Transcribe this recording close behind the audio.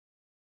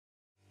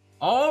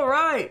All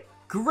right,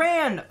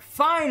 Grand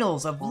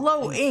Finals of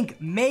Low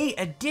Ink May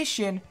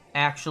edition,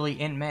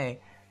 actually in May,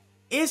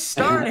 is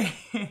starting.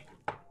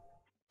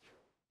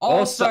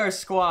 All-Star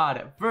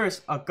Squad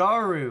versus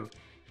Agaru.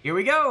 Here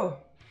we go.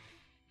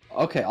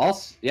 Okay,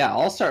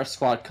 All-Star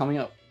Squad coming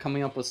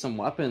up with some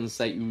weapons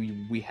that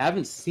we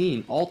haven't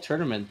seen all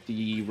tournament.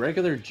 The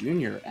regular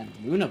Junior and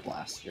Luna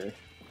Blaster.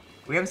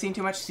 We haven't seen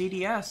too much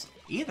CDS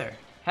either.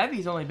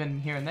 Heavy's only been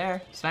here and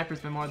there.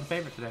 Sniper's been more the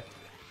favorite today.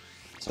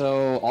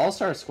 So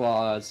All-Star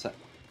Squads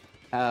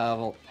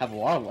have a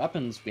lot of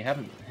weapons that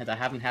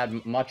haven't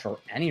had much or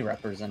any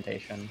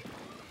representation.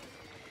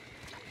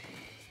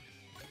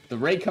 The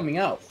raid coming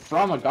out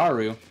from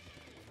Agaru,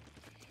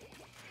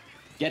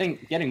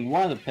 getting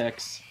one of the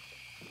picks,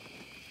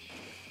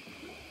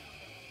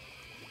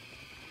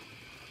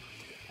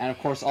 and of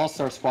course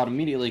All-Star Squad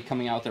immediately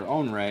coming out with their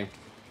own ray.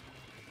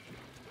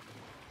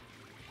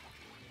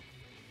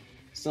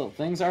 Still,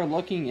 things are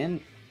looking in.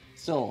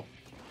 Well,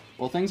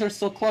 things are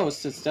still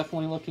close. It's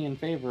definitely looking in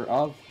favor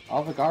of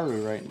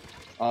Agaru right.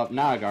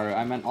 Not Agaru.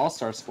 I meant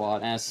All-Star Squad.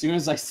 And as soon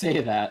as I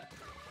say that,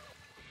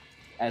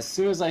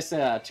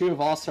 two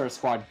of All-Star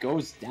Squad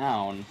goes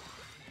down.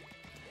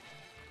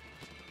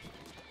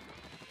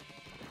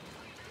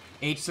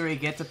 H3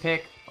 gets a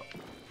pick.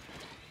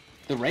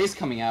 The ray's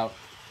coming out.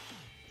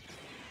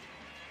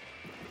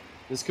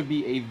 This could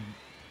be a.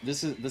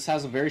 This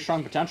has a very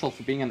strong potential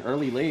for being an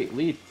early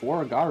lead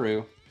for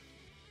Agaru.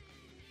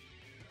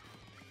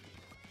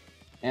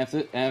 And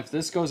if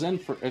this goes on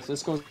for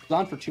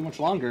too much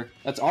longer,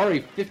 that's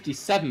already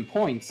 57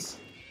 points.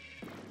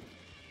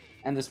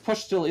 And this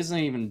push still isn't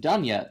even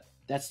done yet.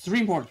 That's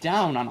 3 more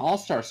down on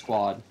All-Star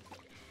Squad.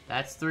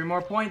 That's 3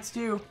 more points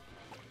too.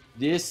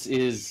 This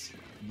is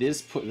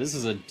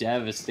a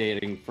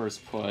devastating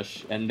first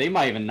push, and they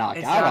might even knock out.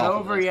 It's not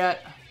over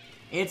yet.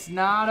 It's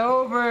not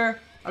over.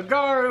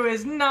 Agaru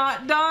is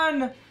not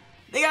done.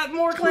 They got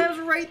more clams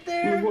right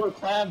there. 2 more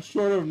clams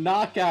short of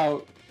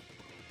knockout.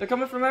 They're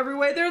coming from every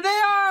way. There they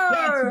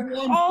are.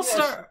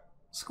 All-Star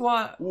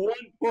Squad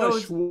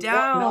goes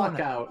down.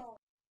 Knockout.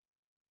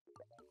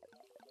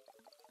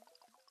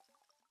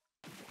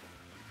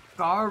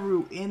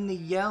 Agaru in the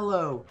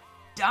yellow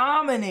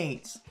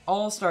dominates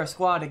All-Star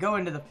Squad to go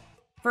into the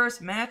first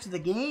match of the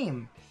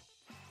game.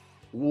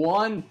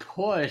 1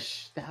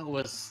 push. That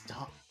was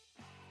tough.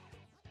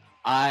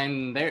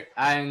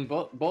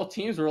 Both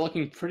teams were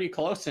looking pretty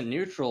close and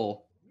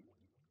neutral.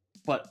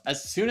 But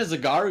as soon as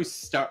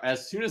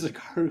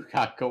Agaru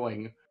got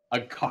going,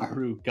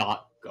 Agaru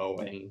got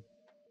going.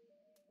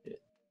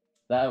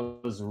 That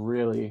was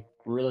really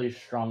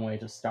strong way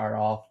to start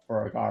off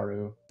for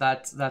Agaru.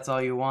 That's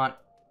all you want.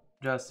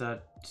 Just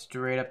a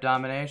straight up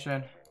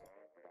domination.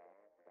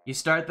 You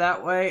start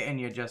that way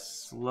and you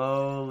just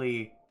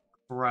slowly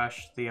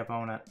crush the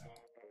opponent.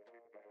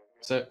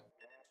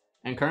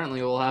 And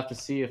currently we'll have to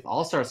see if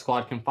All-Star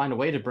Squad can find a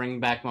way to bring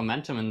back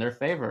momentum in their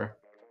favor.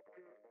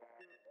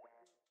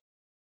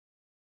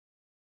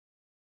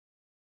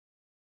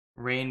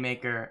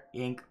 Rainmaker,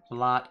 Ink,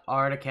 Blot,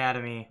 Art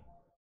Academy.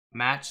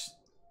 Match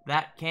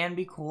that can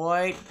be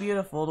quite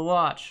beautiful to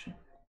watch.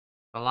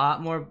 A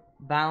lot more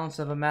balance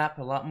of a map,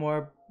 a lot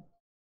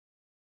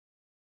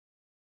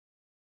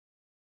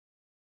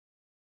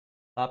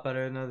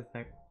better than other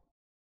thing.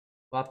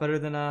 A lot better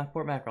than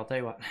Port Mackerel, I'll tell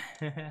you what.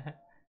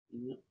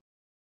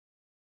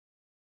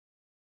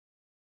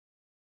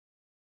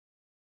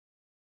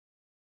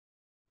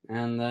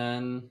 And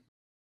then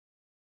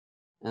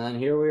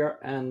here we are,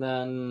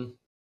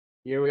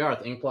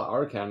 with Inkblot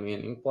Art Academy,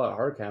 and Inkblot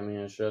Art Academy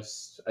is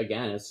just,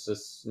 again, it's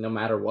just no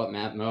matter what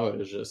map mode,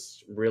 is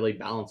just really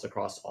balanced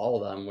across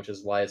all of them, which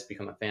is why it's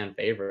become a fan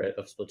favorite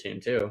of Splatoon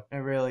 2. It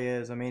really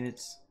is. I mean,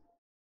 it's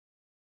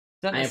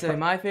not necessarily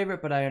my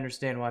favorite, but I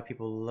understand why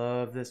people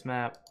love this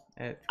map.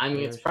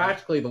 It's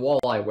practically the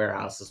Walleye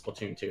Warehouse of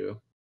Splatoon 2.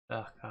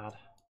 Oh God.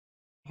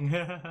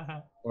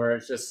 where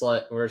it's just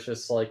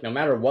like no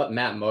matter what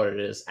map mode it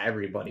is,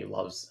 everybody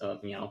loves.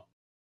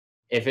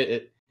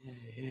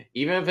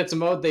 Even if it's a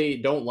mode they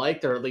don't like,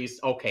 they're at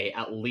least okay.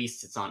 At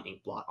least it's on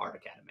Inkblot Art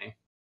Academy.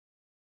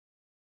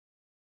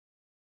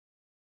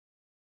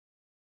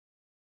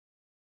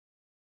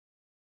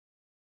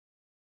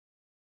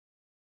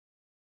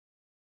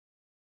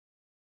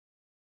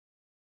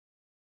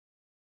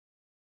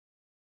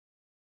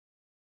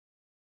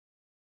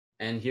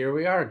 And here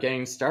we are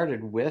getting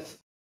started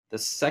with the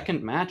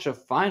second match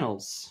of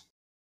finals.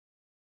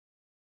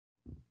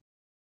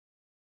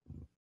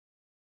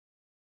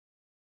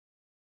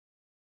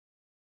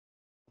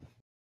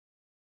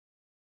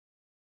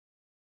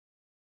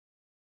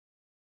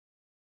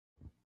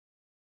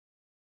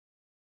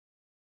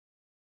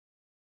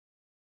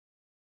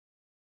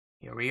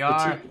 Here we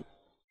are.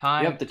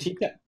 Time. Yep, the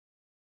T-Tech.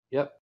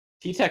 Yep,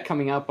 T-Tech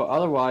coming out, but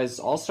otherwise,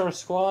 All-Star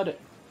Squad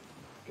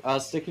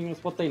sticking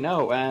with what they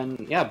know,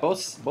 and yeah,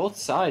 both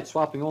sides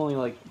swapping only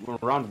like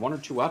around 1 or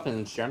 2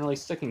 weapons, generally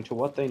sticking to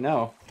what they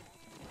know.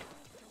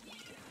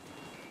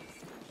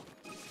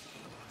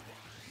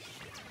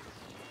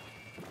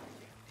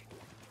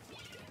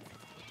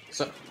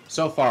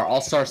 So far,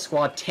 All-Star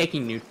Squad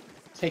taking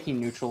taking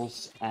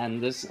neutrals,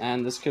 and this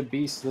could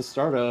be the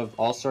start of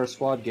All-Star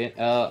Squad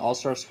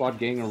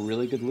getting a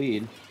really good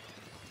lead.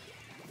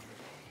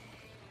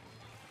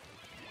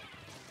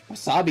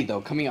 Wasabi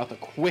though coming out the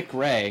quick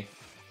ray.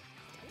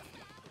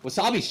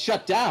 Wasabi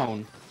shut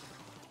down.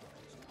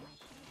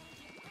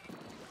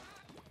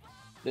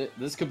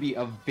 This could be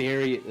a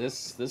very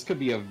this could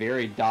be a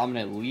very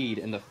dominant lead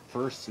in the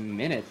first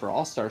minute for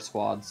All-Star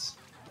Squads.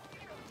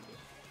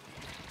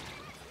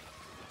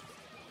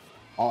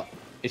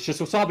 It's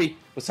just Wasabi.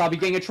 Wasabi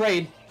getting a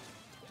trade.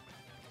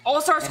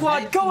 All-Star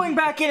Squad going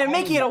back in and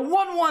making it a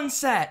 1-1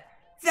 set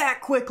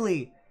that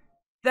quickly.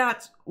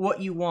 That's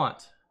what you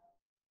want.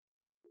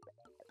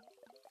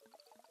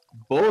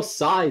 Both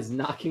sides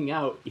knocking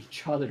out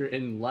each other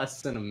in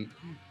less than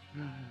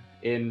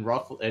in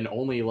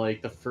only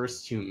like the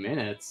first 2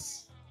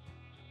 minutes.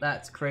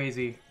 That's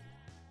crazy.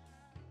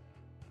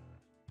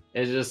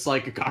 It's just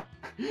like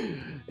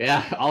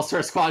yeah,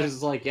 All-Star Squad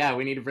is like, yeah,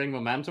 we need to bring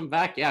momentum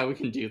back. Yeah, we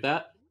can do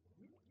that.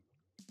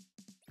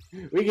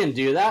 We can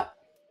do that.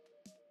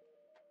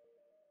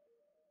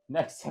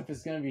 Next up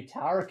is gonna be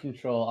tower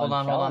control. Hold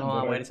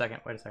on. Wait a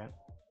second.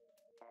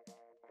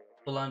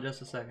 Hold on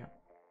just a second.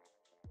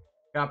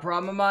 Got a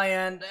problem on my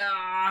end.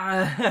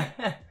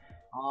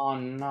 Oh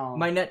no.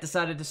 My net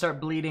decided to start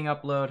bleeding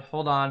upload.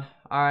 Hold on.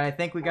 Alright, I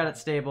think we got it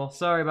stable.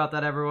 Sorry about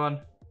that, everyone.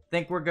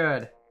 Think we're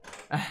good.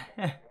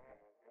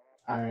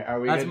 Alright, are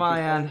we That's good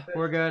my end.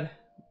 We're good.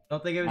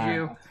 Don't think it was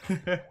you.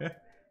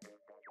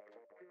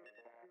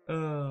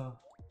 Oh.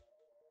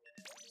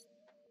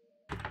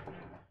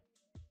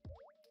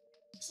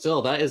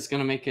 Still, that is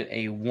gonna make it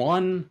a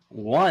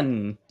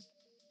 1-1.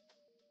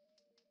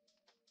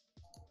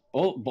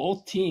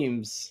 Both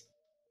teams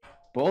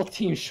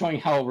showing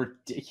how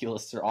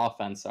ridiculous their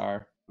offense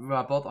are.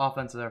 Both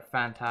offenses are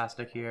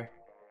fantastic here.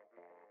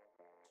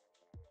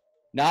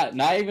 Not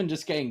even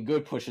just getting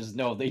good pushes.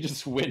 No, they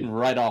just win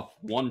right off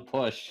one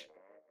push.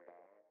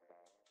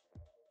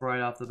 Right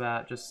off the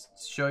bat,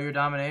 just show your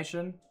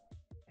domination,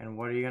 and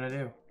what are you gonna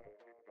do?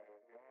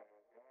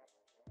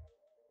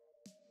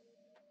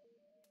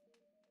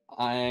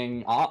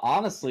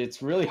 Honestly,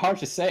 it's really hard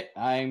to say.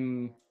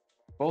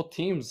 Both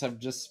teams have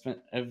just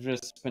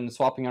been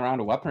swapping around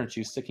a weapon or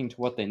two, sticking to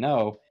what they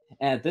know.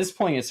 And at this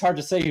point, it's hard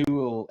to say who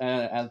will.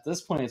 At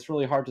this point, it's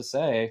really hard to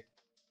say,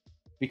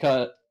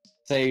 because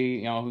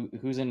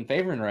who's in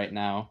favor right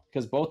now,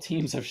 because both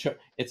teams have shown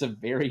it's a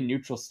very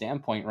neutral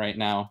standpoint right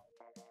now.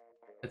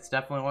 It's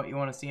definitely what you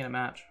want to see in a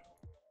match.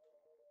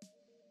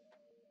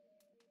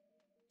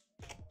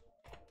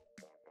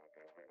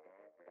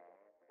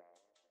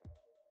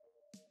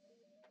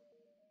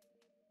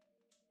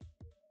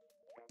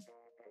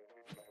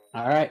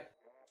 All right,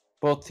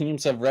 both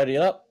teams have readied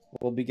up.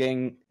 We'll be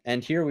getting,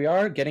 and here we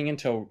are getting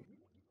into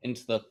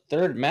the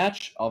third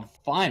match of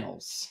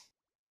finals.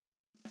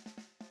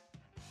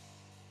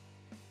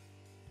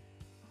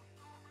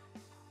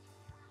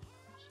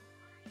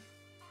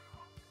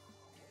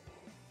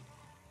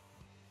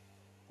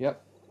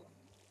 Yep,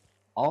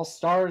 all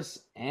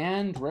stars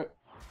and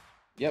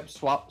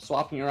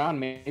swapping around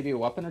maybe a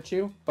weapon or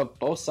two, but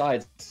both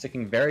sides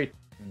sticking very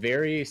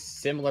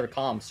similar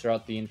comps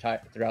throughout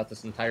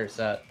this entire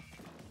set.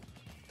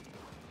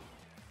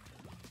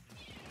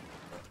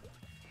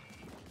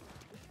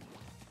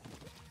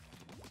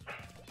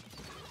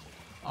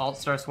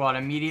 All-Star Squad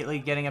immediately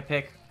getting a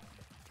pick.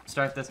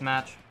 Start this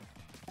match.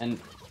 And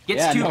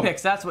gets two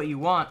picks. That's what you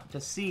want to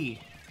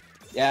see.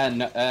 Yeah,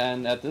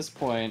 and at this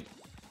point,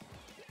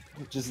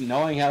 just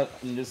knowing how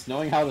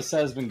the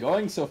set has been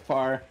going so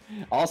far,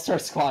 All-Star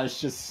Squad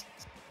is just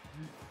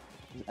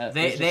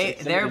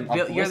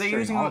they're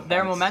using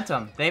their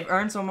momentum. They've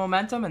earned some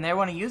momentum and they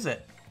want to use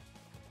it.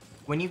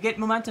 When you get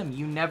momentum,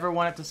 you never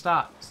want it to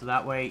stop. So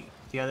that way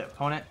the other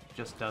opponent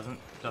just doesn't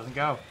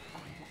go.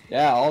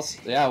 Yeah,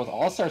 with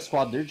All-Star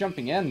Squad, they're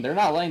jumping in. They're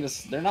not letting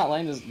this. They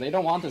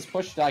don't want this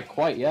push to die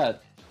quite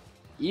yet.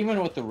 Even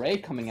with the Ray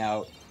coming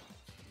out,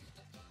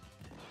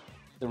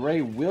 the Ray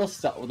will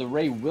stop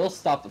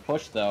the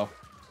push though.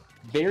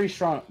 Very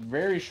strong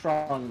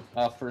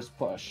first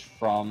push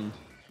from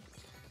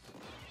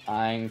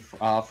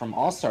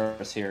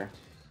All-Stars here.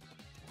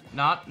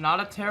 Not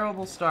a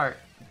terrible start.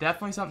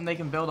 Definitely something they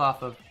can build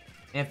off of.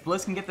 And if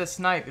Bliss can get this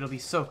snipe, it'll be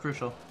so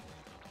crucial.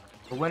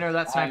 The winner of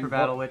that sniper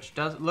battle, which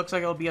looks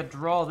like it'll be a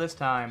draw this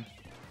time.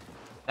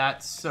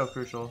 That's so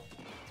crucial.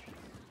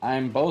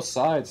 Both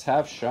sides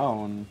have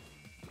shown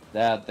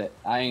that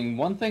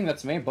one thing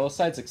that's made both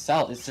sides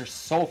excel is they're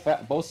so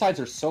fast. Both sides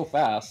are so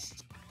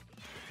fast.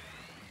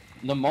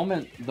 The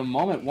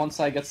moment one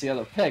side gets the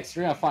other picks,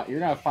 you're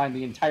gonna find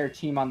the entire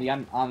team on the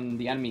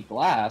enemy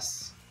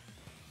glass,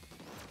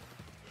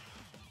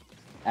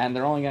 and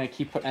they're only gonna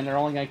keep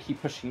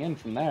pushing in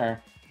from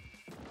there.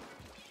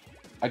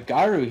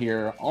 Agaru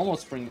here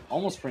almost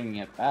bringing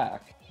it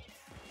back.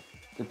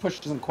 The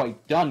push isn't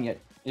quite done yet.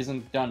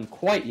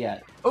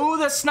 Oh,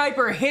 the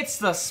sniper hits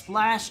the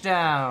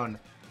splashdown,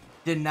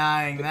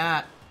 denying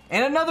that,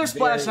 and another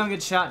splashdown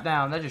gets shot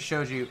down. That just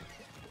shows you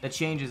the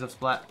changes of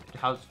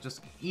how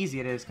just easy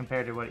it is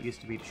compared to what it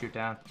used to be to shoot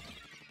down.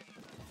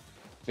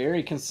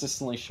 very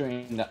consistently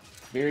shooting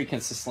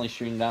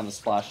down the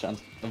splash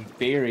downs.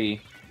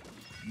 Very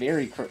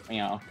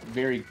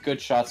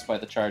good shots by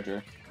the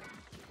Charger.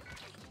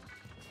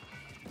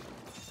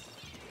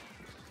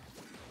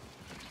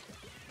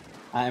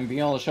 And being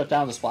able to shut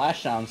down the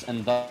splashdowns,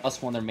 and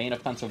thus one of their main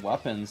offensive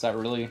weapons that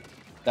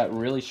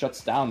really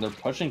shuts down their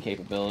pushing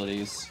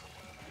capabilities.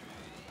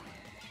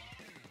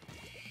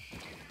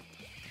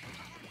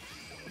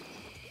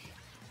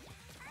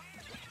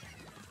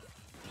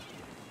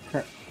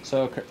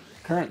 So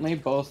currently,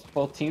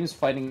 both teams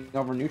fighting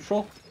over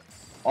neutral.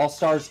 All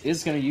Stars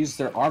is going to use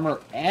their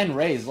armor and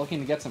rays, looking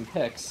to get some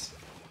picks.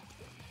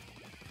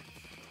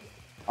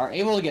 Are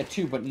able to get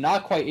 2, but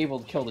not quite able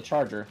to kill the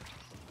Charger.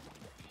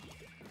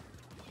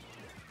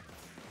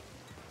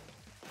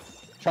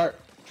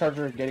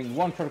 Charger getting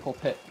 1 critical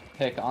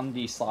pick on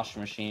the Slosher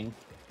Machine.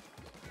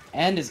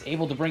 And is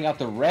able to bring out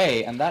the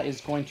Ray, and that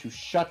is going to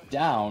shut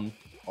down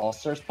All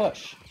Stars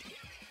push.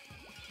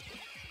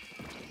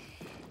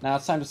 Now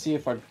it's time to see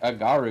if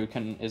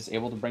Agaru is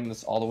able to bring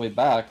this all the way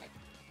back.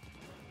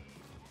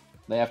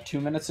 They have 2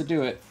 minutes to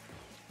do it.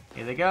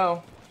 Here they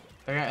go.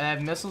 They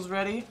have missiles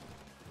ready.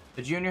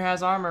 The Junior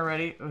has armor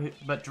ready,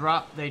 but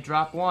they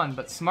drop 1.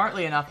 But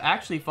smartly enough,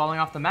 actually falling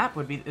off the map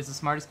is the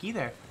smartest key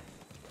there.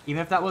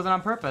 Even if that wasn't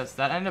on purpose,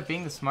 that ended up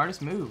being the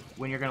smartest move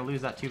when you're going to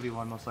lose that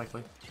 2v1 most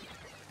likely.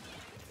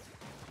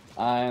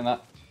 And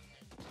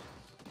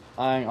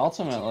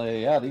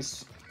ultimately,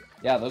 those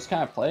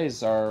kind of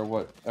plays are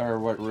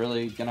what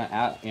really gonna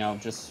add.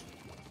 Just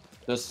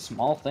those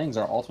small things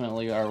are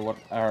ultimately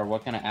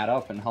what gonna add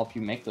up and help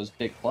you make those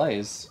big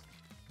plays.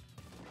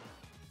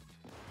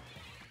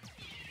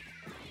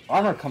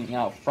 Armor coming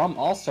out from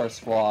All-Star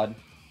Squad.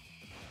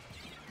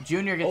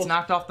 Junior gets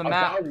knocked off the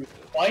map.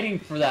 Fighting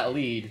for that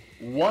lead,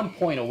 1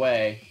 point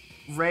away.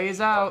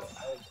 Ray's out.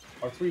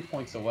 Or 3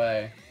 points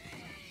away.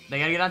 They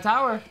gotta get on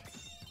tower.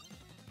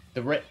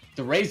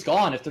 The Ray's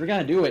gone. If they're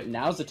gonna do it,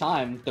 now's the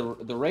time. The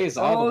Ray's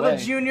out of the way. Oh,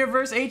 the Junior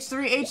versus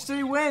H3.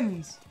 H3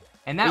 wins.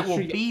 And that will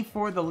be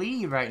for the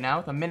lead right now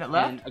with a minute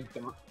left. And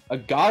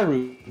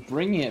Agaru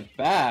bringing it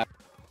back.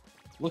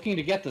 Looking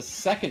to get the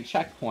second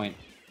checkpoint.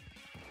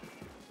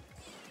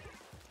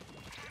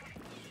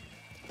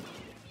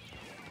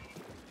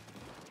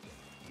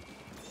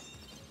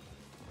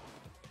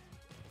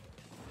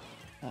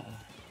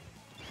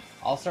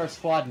 All-Star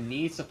Squad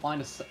needs to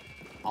find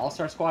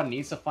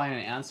an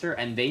answer,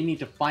 and they need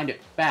to find it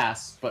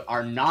fast, but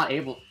are not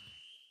able.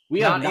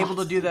 Not able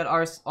to do that.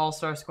 Our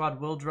All-Star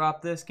Squad will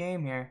drop this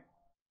game here.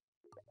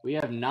 We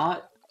have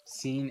not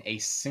seen a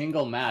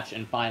single match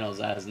in finals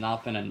that has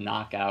not been a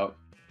knockout.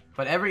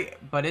 But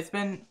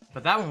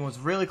that one was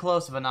really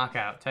close of a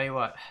knockout. Tell you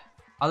what.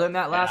 Other than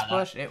that last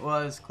push, it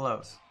was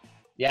close.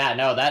 Yeah,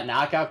 no, that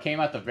knockout came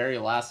at the very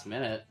last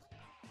minute.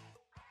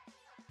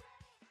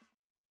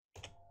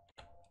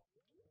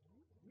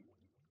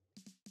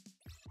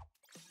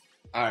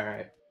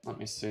 Alright, let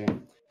me see.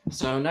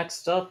 So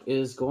next up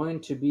is going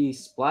to be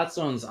Splat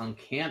Zones on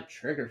Camp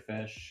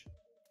Triggerfish.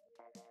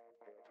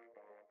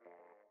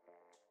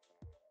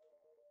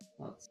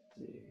 Let's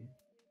see.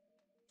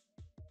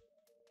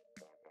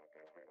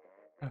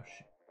 Oh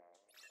shit.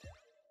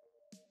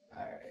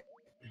 Alright.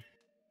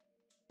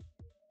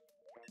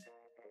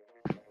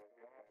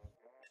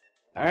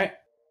 Alright.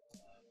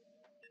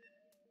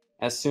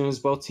 As soon as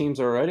both teams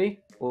are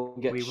ready,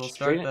 we'll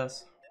start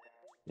this.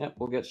 Yep,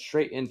 we'll get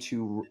straight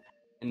into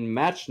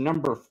match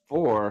number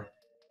 4.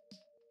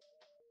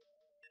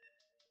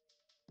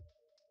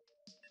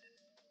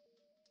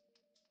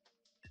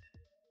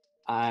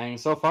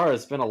 So far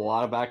it's been a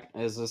lot of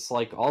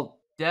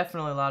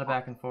definitely a lot of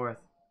back and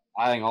forth.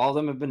 I think all of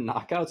them have been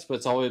knockouts, but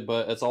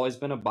it's always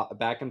been a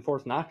back and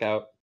forth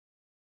knockout.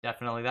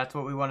 Definitely, that's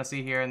what we want to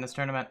see here in this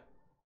tournament.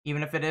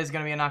 Even if it is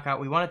going to be a knockout,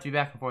 we want it to be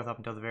back and forth up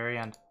until the very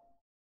end.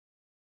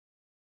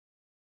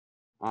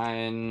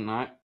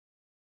 Either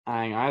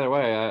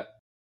way,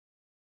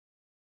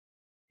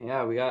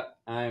 yeah, we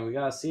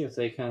gotta see if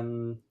they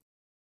can,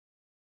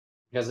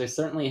 because they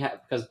certainly have,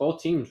 because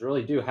both teams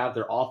really do have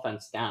their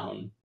offense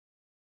down.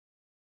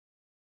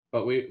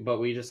 But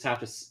we just have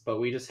to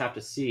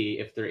see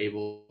if they're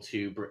able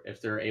to,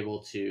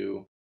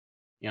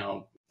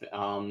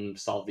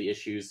 solve the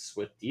issues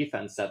with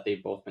defense that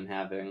they've both been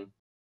having.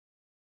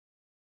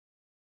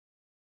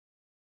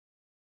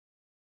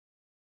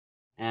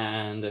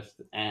 And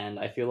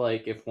I feel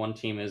like if one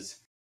team is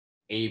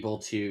able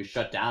to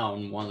shut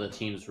down one of the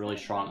team's really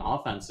strong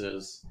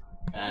offenses,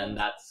 and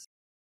that's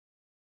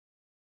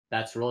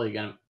what's really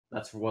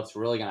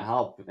gonna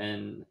help,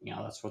 and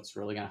that's what's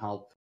really gonna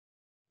help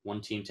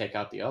one team take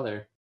out the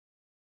other.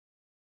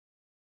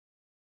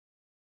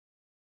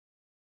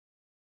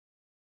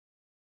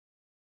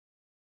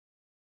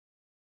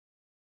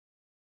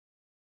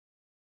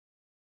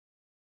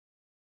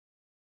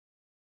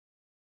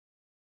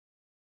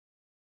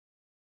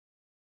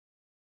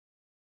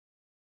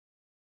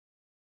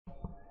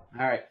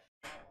 All right,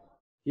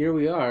 here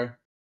we are,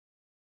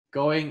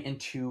 going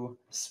into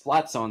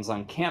Splat Zones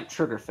on Camp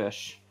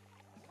Triggerfish.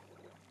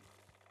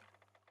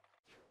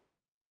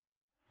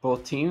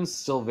 Both teams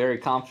still very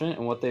confident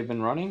in what they've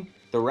been running.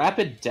 The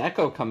Rapid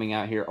Deco coming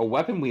out here, a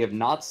weapon we have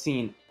not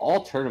seen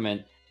all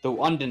tournament,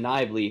 though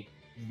undeniably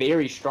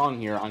very strong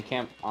here on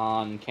camp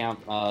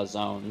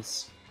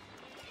zones.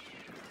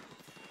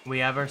 We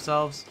have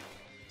ourselves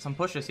some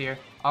pushes here.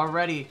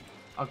 Already,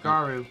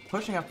 Agaru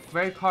pushing up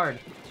very hard.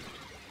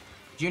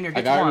 Junior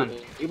gets one.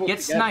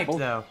 Gets sniped,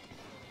 though.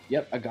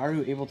 Yep,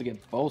 Agaru able to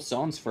get both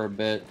zones for a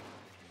bit.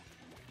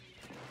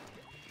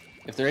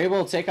 If they're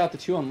able to take out the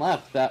two on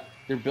left, that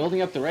they're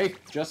building up the Wraith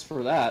just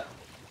for that.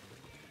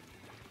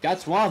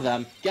 Gets one of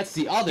them, gets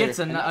the other. Gets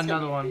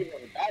another one.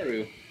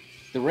 Agaru,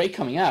 the Wraith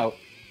coming out.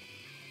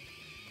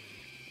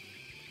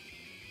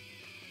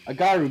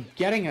 Agaru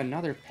getting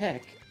another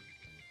pick.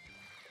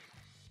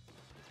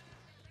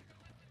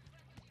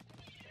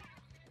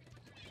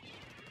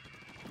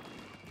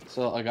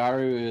 So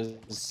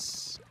Agaru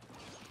is,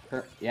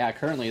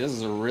 currently this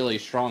is a really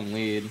strong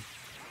lead.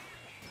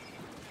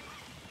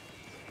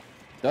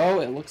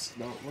 Though it looks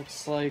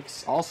like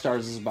All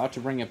Stars is about to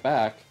bring it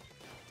back.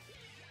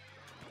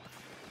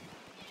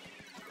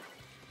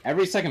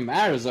 Every second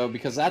matters though,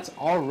 because that's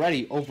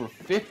already over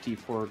 50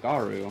 for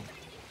Agaru.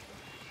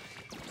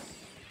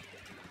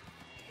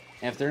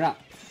 And if they're not,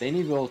 they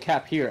need a little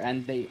cap here,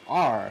 and they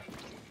are.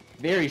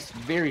 Very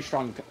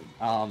strong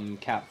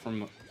cap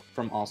from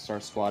All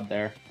Star Squad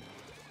there.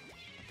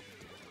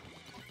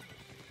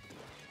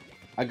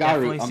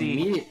 Agaru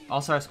see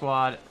All Star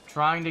Squad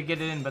trying to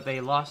get it in, but they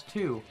lost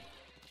two.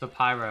 So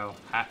Pyro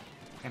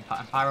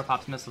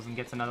pops missiles and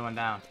gets another one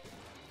down.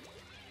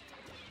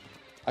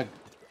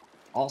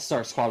 All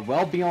Star Squad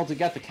well being able to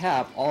get the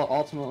cap. All it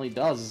ultimately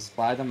does is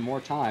buy them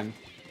more time.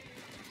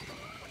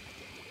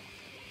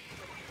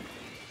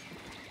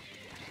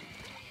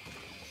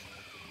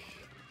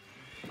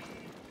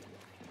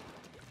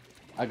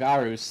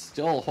 Agaru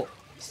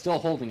still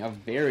holding a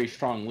very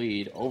strong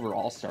lead over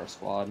All Star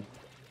Squad.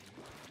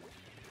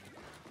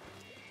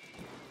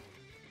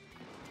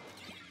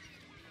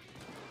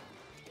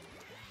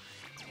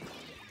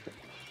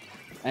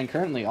 And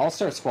currently, All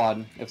Star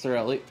Squad, if they're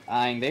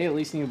they at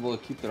least need to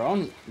keep their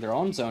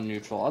own zone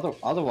neutral.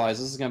 Otherwise,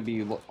 this is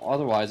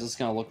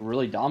gonna look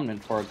really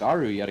dominant for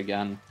Agaru yet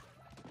again.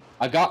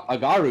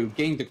 Agaru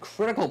gained the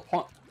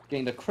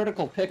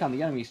critical pick on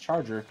the enemy's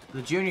charger.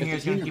 The Junior here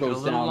is gonna keep it a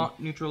little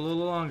neutral a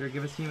little longer.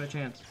 Give his team a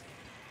chance.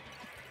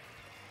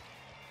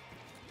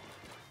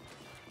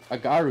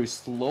 Agaru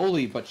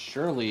slowly but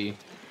surely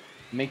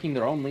making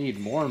their own lead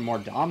more and more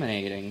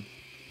dominating.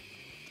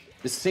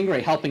 The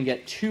Stingray helping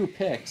get 2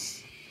 picks.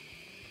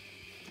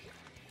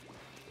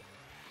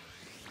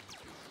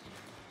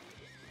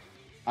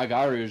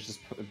 Agaru has just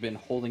been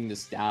holding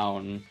this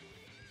down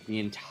the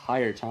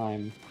entire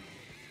time.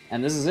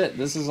 And this is it.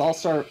 This is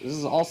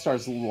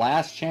All-Star's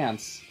last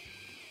chance.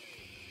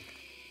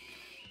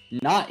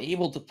 Not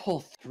able to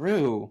pull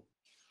through.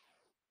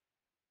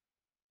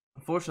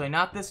 Unfortunately,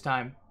 not this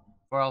time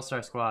for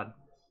All-Star Squad.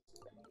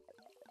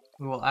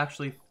 We will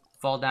actually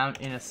fall down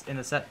in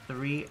a set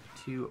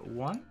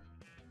 3-1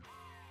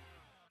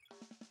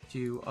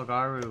 to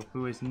Agaru,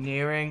 who is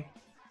nearing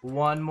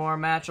one more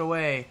match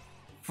away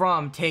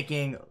from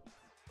taking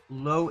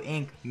Low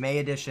Ink May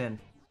Edition.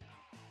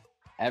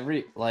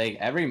 Every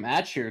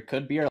match here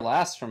could be our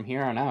last from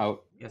here on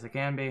out. Yes, it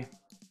can be.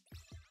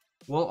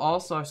 Will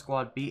All-Star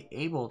Squad be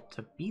able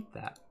to beat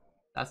that?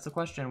 That's the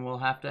question we'll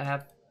have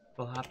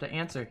to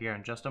answer here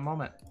in just a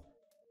moment.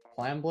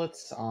 Plan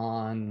Blitz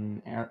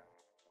on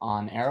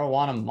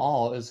Arowana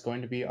Mall is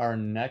going to be our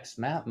next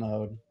map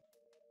mode.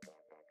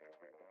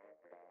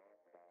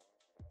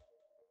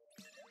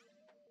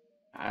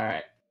 All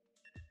right.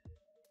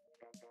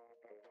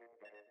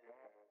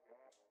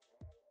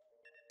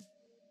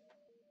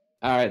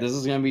 All right, this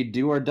is gonna be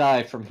do or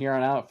die from here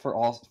on out for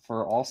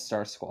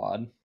All-Star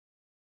Squad.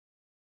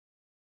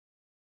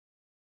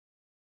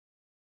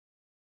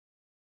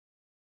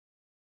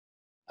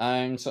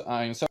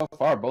 So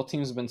far, both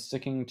teams have been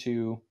sticking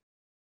to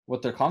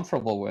what they're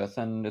comfortable with,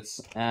 and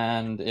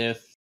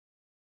if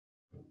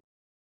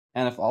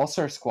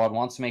All-Star Squad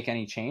wants to make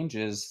any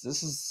changes,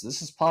 this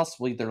is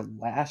possibly their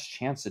last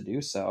chance to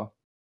do so.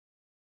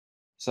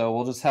 So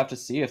we'll just have to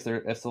see if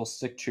they'll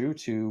stick true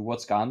to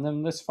what's gotten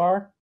them this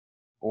far,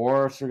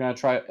 or if they're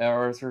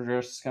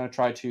just gonna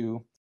try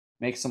to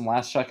make some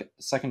last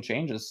second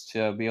changes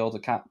to be able to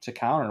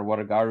counter what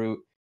Agaru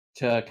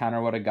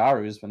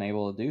has been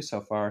able to do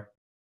so far.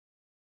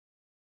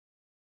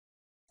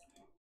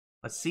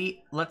 Let's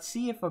see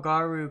if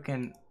Agaru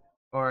can,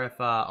 or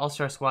if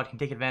All-Star Squad can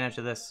take advantage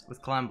of this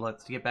with Clan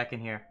Blitz to get back in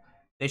here.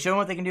 They show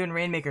what they can do in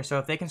Rainmaker, so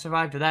if they can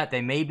survive to that,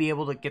 they may be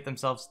able to get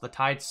themselves the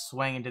tide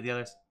swing into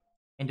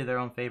their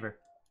own favor.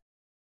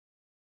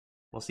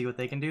 We'll see what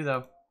they can do,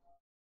 though.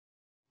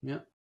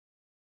 Yep.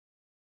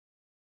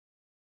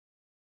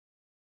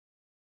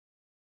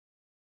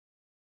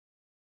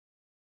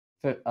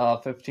 Yeah.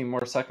 15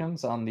 more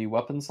seconds on the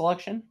weapon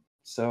selection.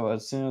 So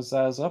as soon as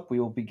that is up, we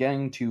will be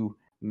getting to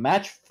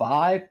Match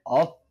 5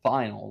 of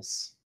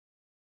Finals.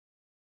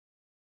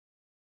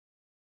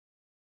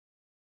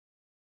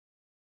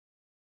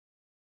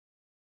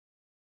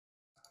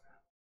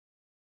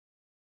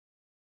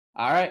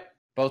 All right,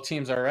 both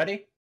teams are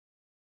ready.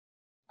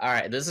 All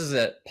right, this is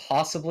it.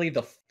 Possibly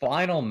the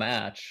final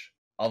match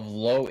of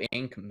Low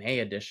Ink May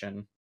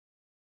Edition.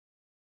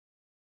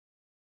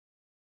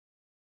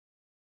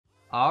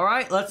 All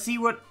right, let's see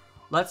what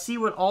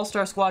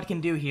All-Star Squad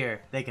can do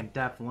here. They can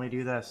definitely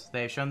do this.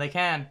 They've shown they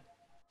can.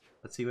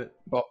 Let's see what.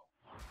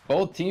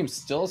 Both teams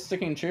still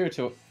sticking true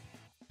to.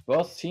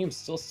 Both teams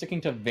still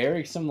sticking to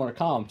very similar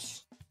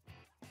comps.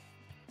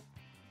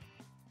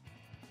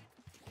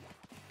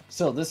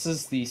 So this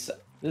is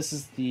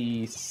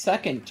the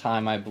second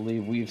time I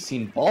believe we've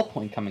seen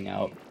Ballpoint coming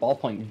out.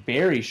 Ballpoint,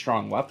 very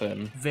strong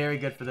weapon. Very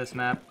good for this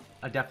map.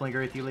 I definitely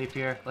agree with you, Leaf,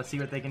 here. Let's see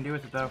what they can do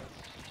with it, though.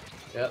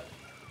 Yep.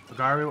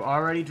 Agaru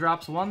already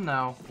drops one,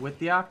 though, with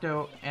the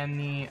Octo and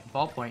the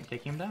Ballpoint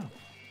taking him down.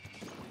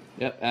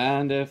 Yep,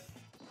 and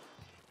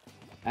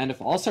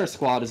if All-Star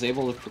Squad is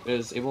able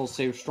to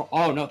save strong.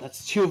 Oh no,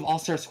 that's two of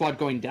All-Star Squad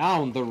going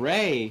down. The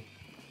Ray.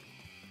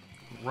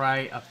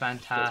 Right, a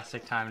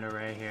fantastic time to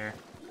Ray here.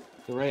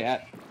 The Ray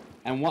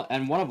and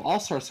one of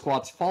All-Star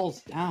Squad's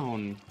falls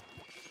down.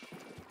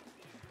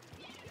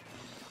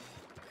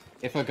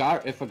 If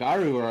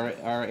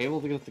Agaru are able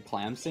to get the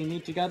clams they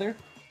need together,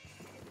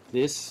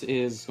 this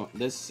is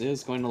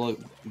going to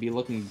be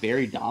looking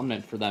very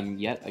dominant for them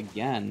yet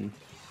again.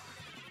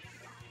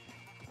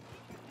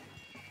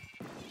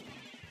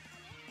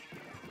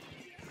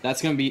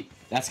 That's gonna be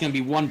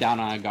one down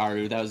on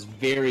Agaru. That was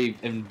very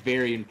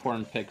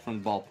important pick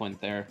from the Ballpoint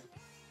there.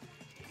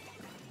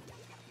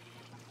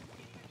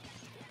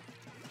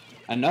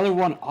 Another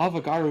one of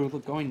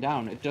Agaru going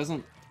down. It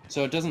doesn't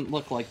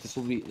look like this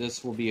will be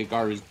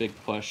Agaru's big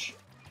push.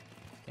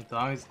 As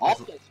long as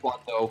Also Squad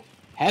though,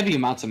 heavy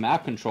amounts of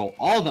map control.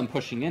 All of them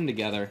pushing in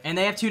together. and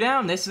they have two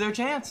down. This is their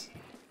chance.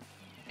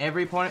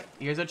 Every point.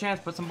 Here's their chance.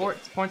 Put some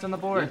points on the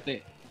board.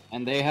 They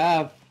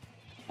have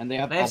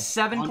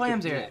 7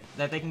 clams here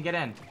that they can get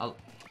in,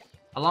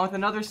 along with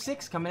another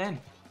 6 coming in.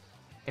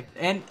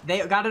 And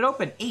they got it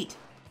open 8.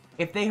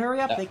 If they hurry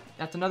up,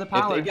 that's another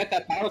power. If they get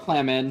that power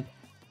clam in,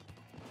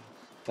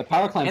 the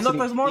power clam. And look,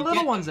 there's more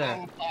little ones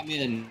there.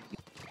 In.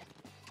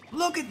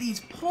 Look at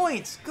these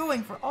points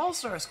going for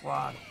All-Star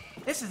Squad.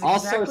 This is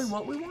exactly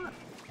what we want.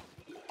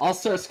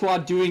 All-Star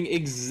Squad doing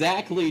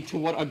exactly to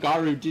what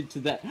Agaru did to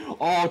that.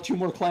 Oh, 2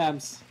 more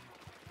clams.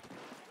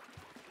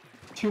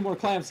 2 more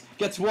clams.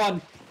 Gets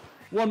one.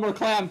 1 more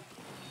clam.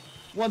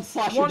 1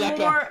 slasher deco. 1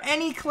 more.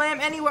 Any clam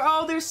anywhere.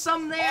 Oh, there's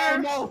some there.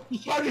 Oh no! The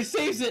Charger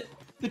saves it.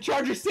 The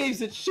Charger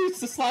saves it.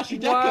 Shoots the slasher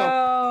deco.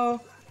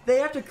 Wow.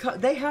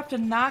 They have to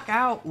knock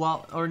out,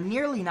 or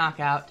nearly knock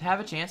out, to have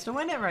a chance to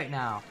win it right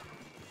now.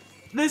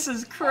 This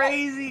is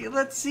crazy.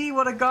 Let's see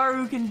what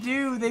Agaru can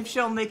do. They've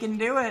shown they can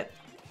do it.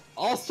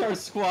 All-Star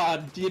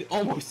Squad did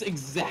almost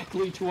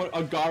exactly to what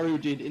Agaru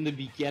did in the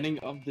beginning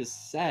of this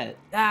set.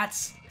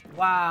 That's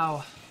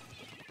wow.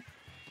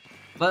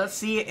 But let's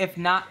see if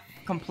not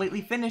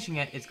completely finishing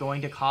it is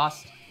going to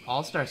cost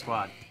All-Star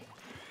Squad.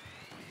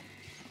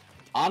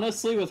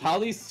 Honestly, with how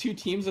these two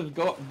teams have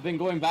been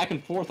going back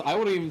and forth, I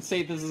wouldn't even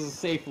say this is a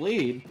safe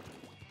lead.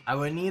 I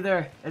wouldn't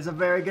either. There's a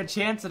very good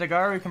chance that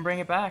Agaru can bring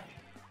it back.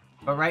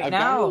 But right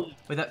now,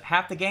 with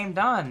half the game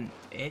done,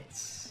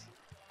 it's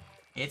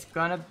a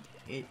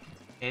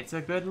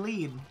good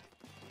lead.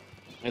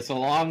 It's a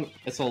long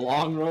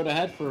road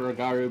ahead for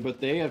Agaru,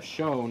 but they have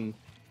shown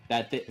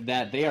that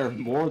they are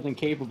more than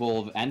capable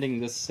of ending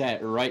this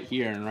set right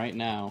here and right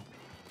now.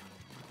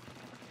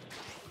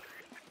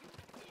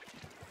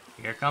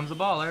 Here comes the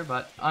baller,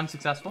 but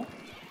unsuccessful.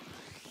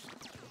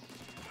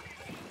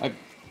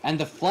 And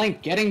the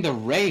flank getting the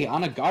Ray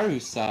on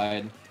Agaru's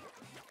side.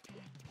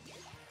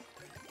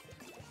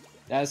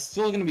 That's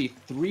still going to be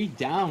 3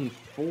 down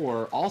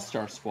for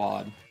All-Star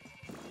Squad.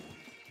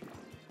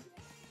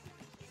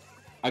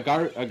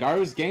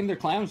 Agaru's getting their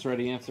clams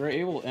ready, and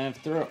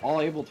if they're all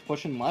able to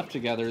push in left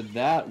together,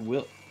 that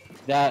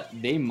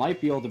they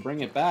might be able to bring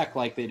it back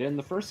like they did in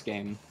the first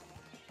game.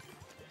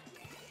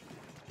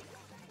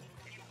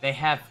 They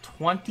have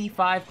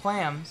 25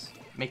 clams.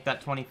 Make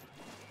that 20.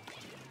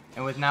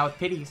 And with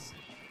pities.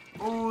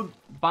 Ooh,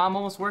 bomb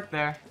almost worked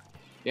there.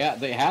 Yeah,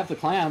 they have the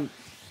clam.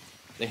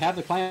 They have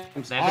the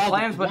clams. They have the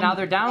clams, but now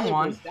they're down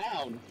one.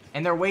 Down.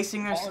 And they're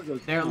wasting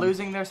they're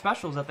losing their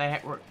specials that they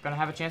were going to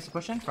have a chance to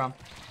push in from.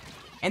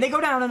 And they go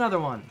down another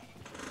one.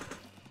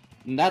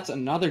 And that's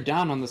another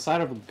down on the side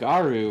of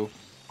Agaru.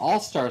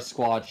 All-Star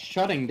Squad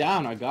shutting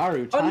down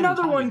Agaru.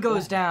 Another one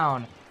goes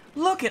down.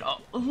 Look at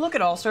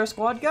All-Star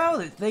Squad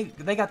go.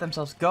 They got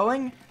themselves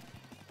going.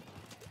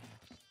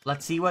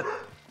 Let's see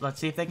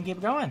if they can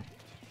keep going.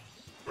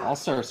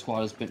 All-Star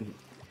Squad has been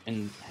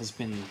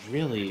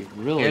really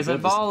Here's good.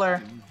 a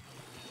baller.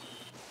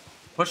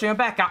 Pushing him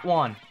back, got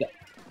one. Yeah.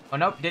 Oh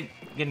nope, didn't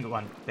get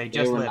one. They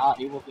just lived. Not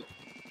able to,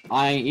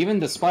 even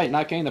despite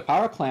not getting the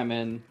power clam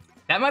in.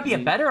 That might be a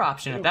better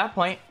option at that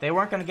point. They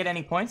weren't going to get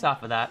any points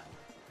off of that.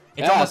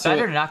 It's almost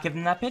better to not give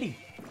them that pity.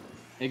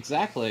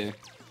 Exactly.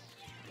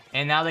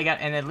 And now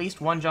and at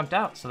least one jumped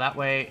out, so that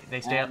way they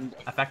stay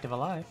effective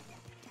alive.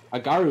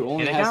 Agaru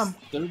only has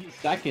 30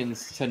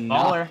 seconds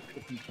to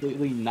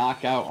completely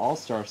knock out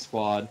All-Star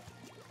Squad.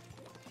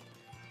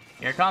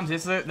 Here it comes.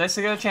 This is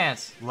a good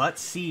chance.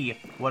 Let's see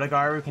what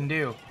Agaru can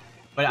do.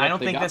 But Yep, I don't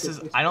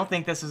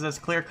think this is as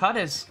clear cut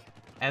as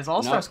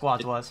All-Star Nope,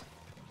 Squad's was.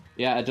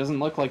 Yeah, it doesn't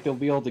look like they'll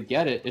be able to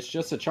get it. It's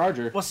just a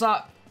charger.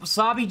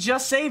 Wasabi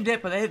just saved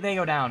it, but they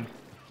go down.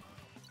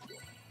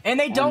 And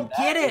they don't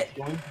get it.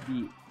 Going to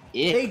be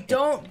it. They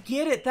don't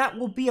get it. That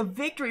will be a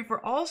victory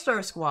for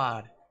All-Star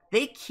Squad.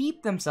 They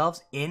keep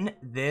themselves in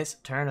this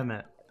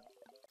tournament.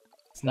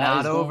 It's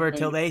not over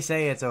till they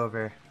say it's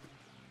over.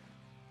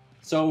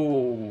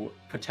 So,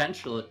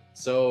 potentially.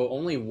 So,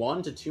 only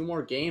 1 to 2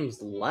 more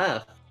games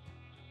left.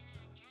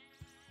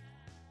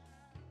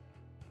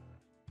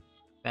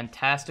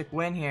 Fantastic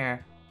win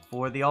here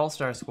for the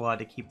All-Star Squad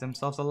to keep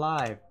themselves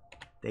alive.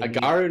 If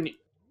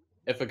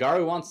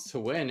Agaru wants to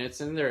win,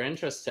 it's in their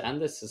interest to end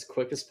this as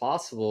quick as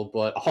possible,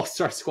 but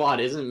All-Star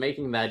Squad isn't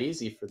making that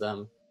easy for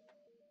them.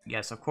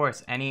 Yes, of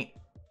course. Any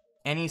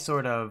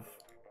sort of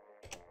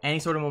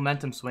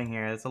momentum swing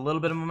here. It's a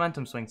little bit of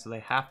momentum swing, so they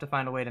have to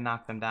find a way to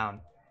knock them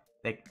down.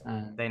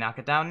 They knock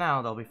it down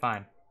now, they'll be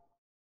fine.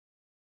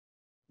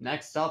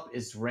 Next up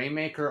is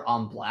Rainmaker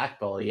on Black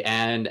Belly,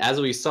 and as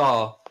we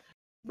saw,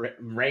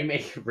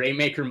 Rainmaker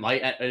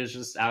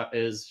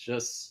is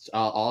just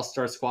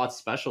All-Star Squad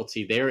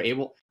specialty. They were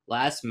able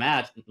last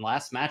match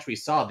we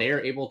saw they were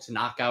able to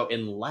knock out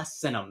in less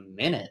than a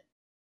minute.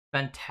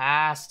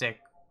 Fantastic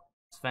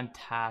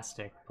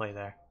play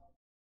there,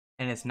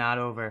 and it's not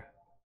over.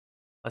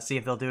 Let's see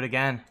if they'll do it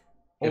again.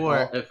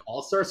 If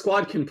All-Star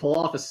Squad can pull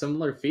off a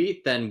similar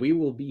feat, then we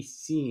will be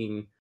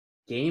seeing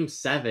Game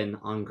 7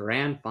 on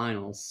Grand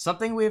Finals.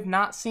 Something we have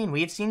not seen.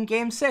 We've seen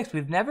Game 6.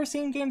 We've never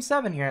seen Game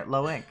 7 here at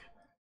Low Inc.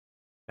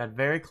 Got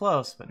very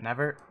close, but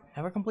never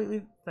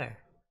completely there.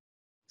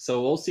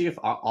 So we'll see if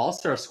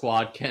All-Star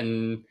Squad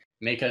can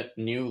make a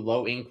new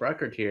Low Inc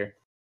record here.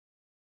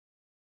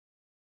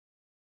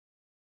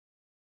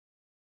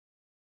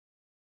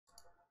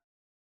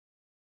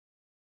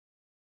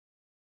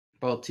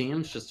 Both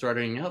teams just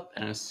starting up,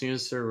 and as soon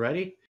as they're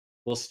ready,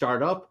 we'll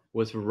start up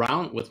with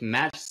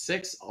match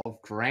 6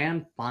 of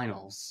Grand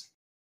Finals.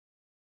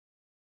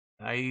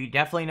 You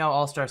definitely know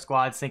All-Star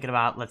Squad's thinking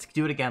about, let's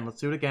do it again.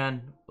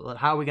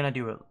 How are we going to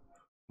do it?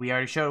 We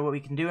already showed what we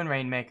can do in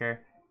Rainmaker.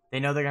 They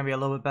know they're going to be a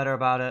little bit better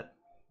about it,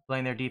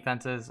 playing their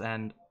defenses,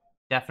 and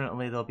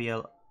definitely they'll be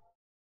they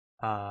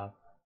want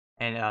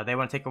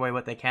to take away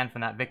what they can from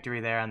that victory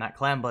there on that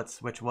Clan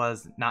Blitz, which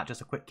was not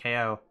just a quick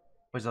KO.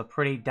 It was a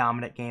pretty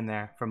dominant game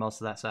there for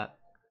most of that set.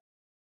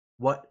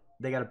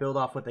 They got to build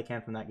off what they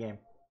can from that game.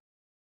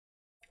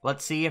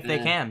 Let's see if they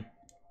can.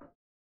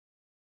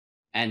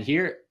 And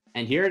here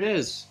it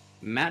is,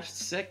 match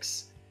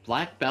 6,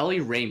 Black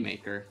Belly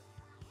Rainmaker.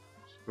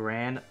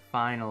 Grand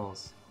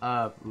Finals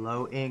of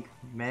Low Inc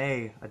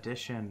May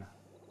edition.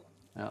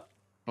 Yeah,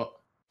 but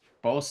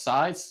both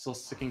sides still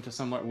sticking to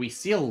somewhere. We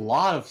see a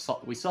lot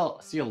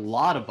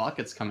of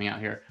buckets coming out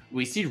here.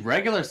 We see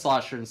regular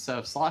Slosher instead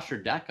of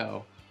Slosher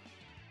Deco.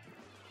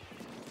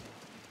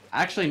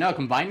 Actually, no,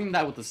 combining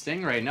that with the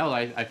Stingray, no,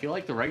 I feel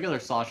like the regular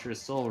Slosher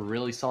is still a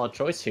really solid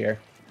choice here.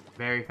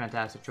 Very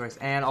fantastic choice.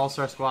 And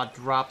All-Star Squad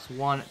drops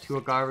 1 to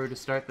Agaru to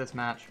start this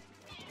match.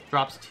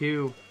 Drops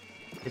 2.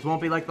 This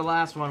won't be like the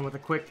last one with a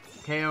quick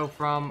KO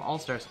from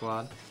All-Star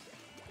Squad.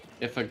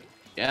 If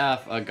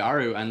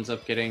Agaru ends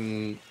up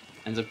getting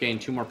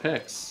 2 more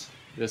picks.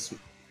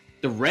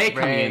 The Ray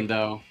coming in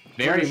though.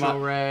 Very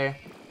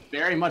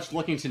much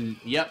looking to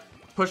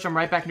push him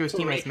right back into his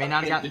teammates. May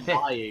not have gotten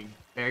picked.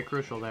 Very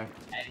crucial there.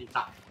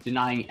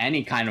 Denying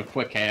any kind of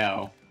quick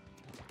KO.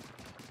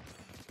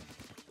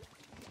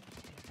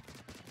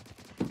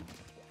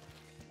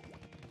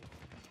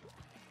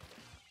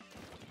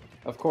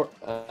 Of course,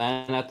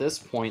 and at this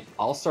point,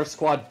 All-Star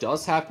Squad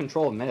does have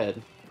control of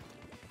mid.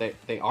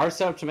 They are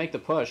set up to make the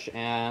push,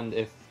 and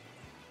if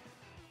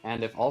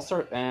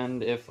All-Star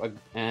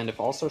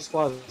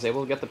Squad is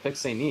able to get the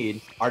picks they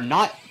need,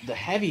 the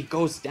heavy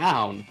goes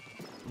down.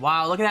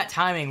 Wow, look at that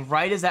timing!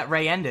 Right as that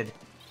Ray ended.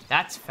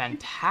 That's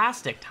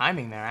fantastic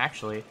timing there,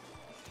 actually.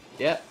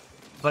 Yeah.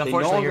 But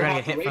unfortunately, you're gonna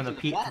get hit from the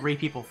 3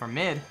 people from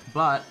mid.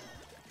 But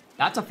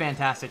that's a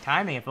fantastic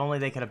timing. If only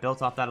they could have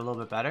built off that a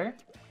little bit better.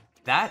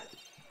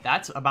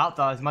 That's about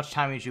as much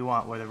timing as you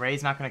want, where the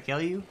Ray's not going to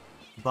kill you,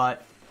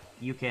 but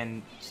you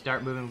can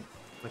start moving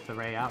with the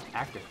Ray out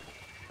active.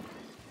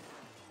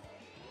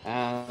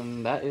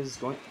 And that is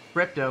going...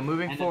 Crypto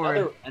moving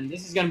forward. And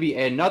this is going to be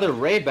another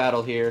Ray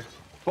battle here.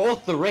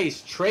 Both the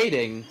Rays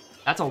trading.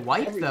 That's a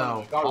wipe,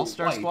 though.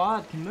 All-Star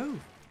Squad can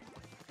move.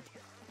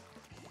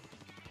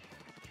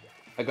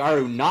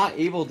 Agaru not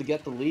able to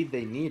get the lead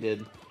they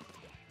needed.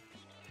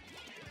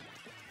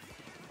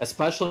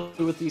 Especially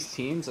with these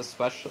teams,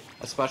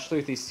 especially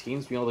with these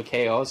teams being able to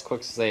KO as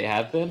quick as they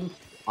have been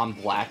on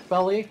Black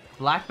Belly.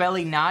 Black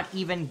Belly not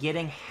even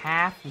getting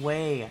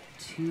halfway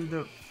to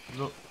the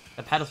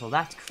pedestal.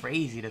 That's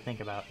crazy to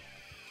think about.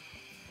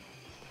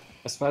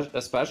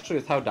 Especially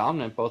with how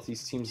dominant both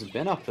these teams have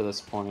been up to this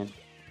point.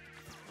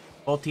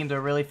 Both teams are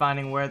really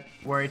finding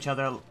where each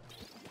other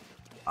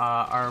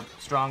are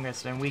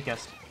strongest and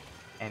weakest,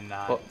 and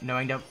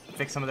knowing to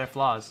fix some of their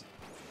flaws.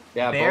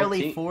 Yeah,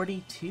 barely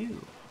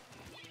 42.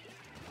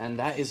 And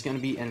that is going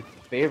to be in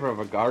favor of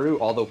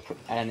Agaru,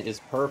 and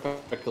is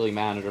perfectly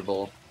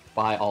manageable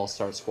by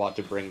All-Star Squad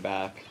to bring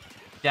back.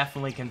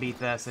 Definitely can beat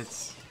this.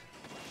 It's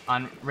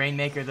on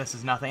Rainmaker. This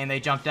is nothing, and they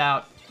jumped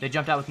out. They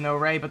jumped out with no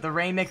Ray, but the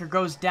Rainmaker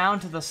goes down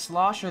to the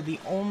Slosher, the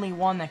only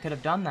one that could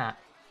have done that.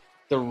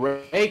 The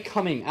Ray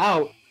coming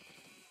out,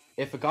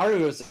 if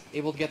Agaru is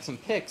able to get some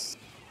picks.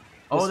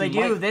 Oh, they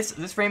do.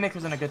 This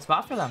Rainmaker's in a good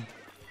spot for them.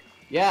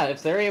 Yeah,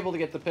 if they're able to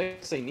get the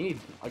picks they need,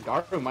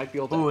 Agaru might be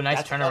able to. Ooh,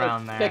 nice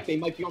turnaround there. They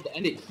might be able to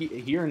end it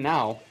here and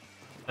now.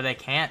 But they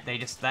can't. They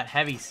just that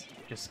heavy's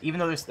just even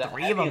though there's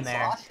three of them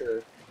there.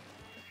 Slosher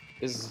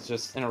is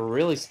just in a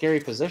really scary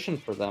position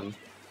for them.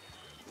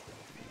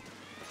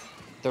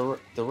 The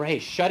Ray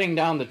shutting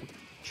down the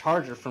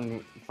Charger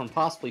from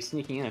possibly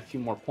sneaking in a few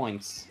more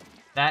points.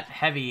 That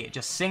heavy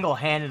just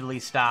single-handedly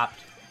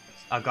stopped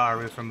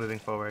Agaru from moving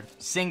forward.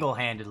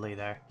 Single-handedly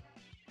there.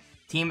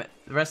 The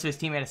rest of his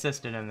teammate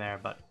assisted him there,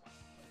 but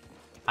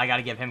I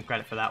gotta give him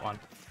credit for that one.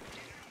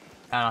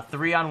 On a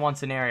 3-on-1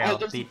 scenario,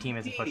 the team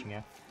isn't pushing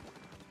you.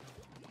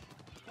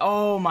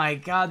 Oh my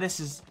god, this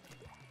is...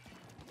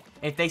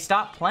 If they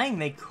stop playing,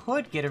 they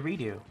could get a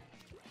redo.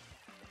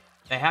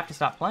 They have to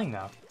stop playing,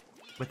 though.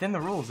 Within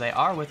the rules, they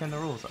are within the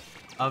rules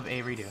of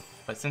a redo.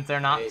 But since they're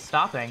not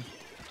stopping,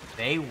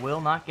 they will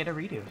not get a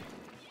redo.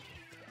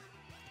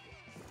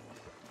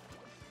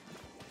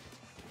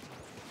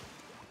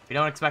 We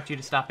don't expect you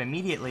to stop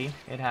immediately,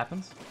 it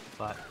happens,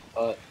 but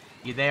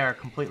they are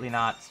completely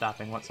not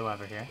stopping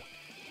whatsoever here.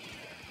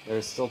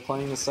 They're still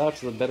playing this out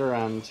to the bitter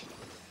end.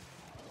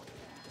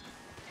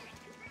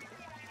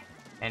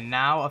 And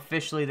now,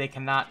 officially, they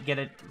cannot get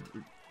a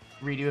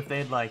redo if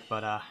they'd like,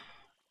 but,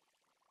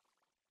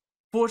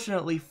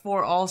 fortunately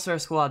for All-Star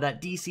Squad,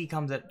 that DC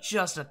comes at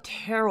just a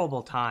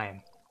terrible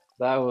time.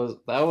 That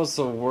was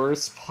the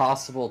worst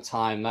possible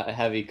time that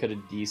Heavy could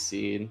have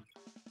DC'd.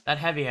 That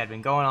Heavy had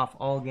been going off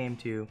all game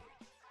 2.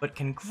 But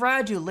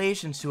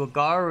congratulations to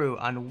Agaru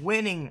on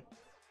winning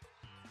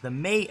the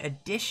May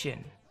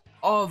edition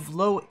of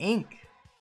Low Ink.